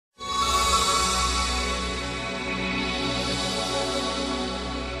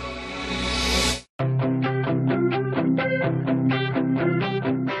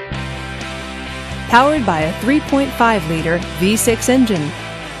powered by a 3.5-liter V6 engine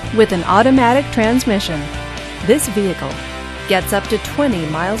with an automatic transmission. This vehicle gets up to 20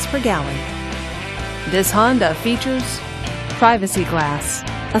 miles per gallon. This Honda features privacy glass,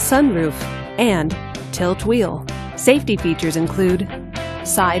 a sunroof, and tilt wheel. Safety features include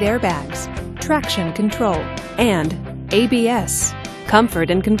side airbags, traction control, and ABS. Comfort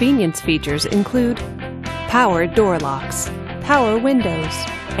and convenience features include power door locks, power windows,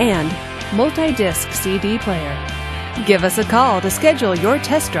 and multi-disc CD player. Give us a call to schedule your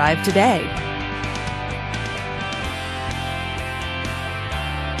test drive today.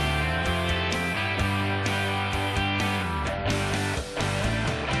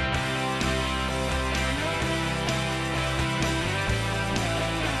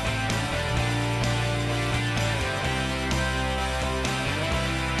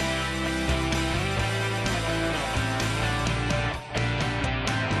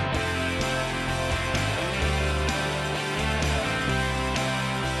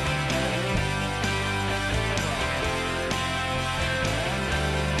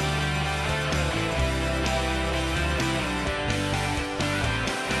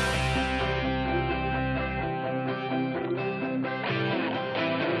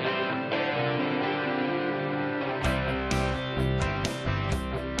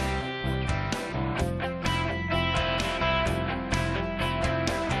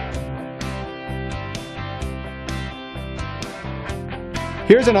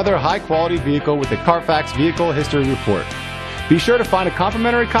 Here's another high-quality vehicle with a Carfax Vehicle History Report. Be sure to find a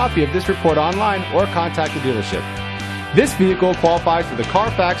complimentary copy of this report online or contact the dealership. This vehicle qualifies for the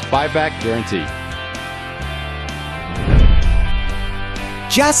Carfax Buyback Guarantee.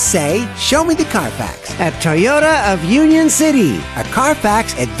 Just say, "Show me the Carfax" at Toyota of Union City, a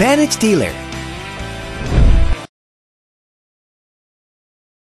Carfax Advantage dealer.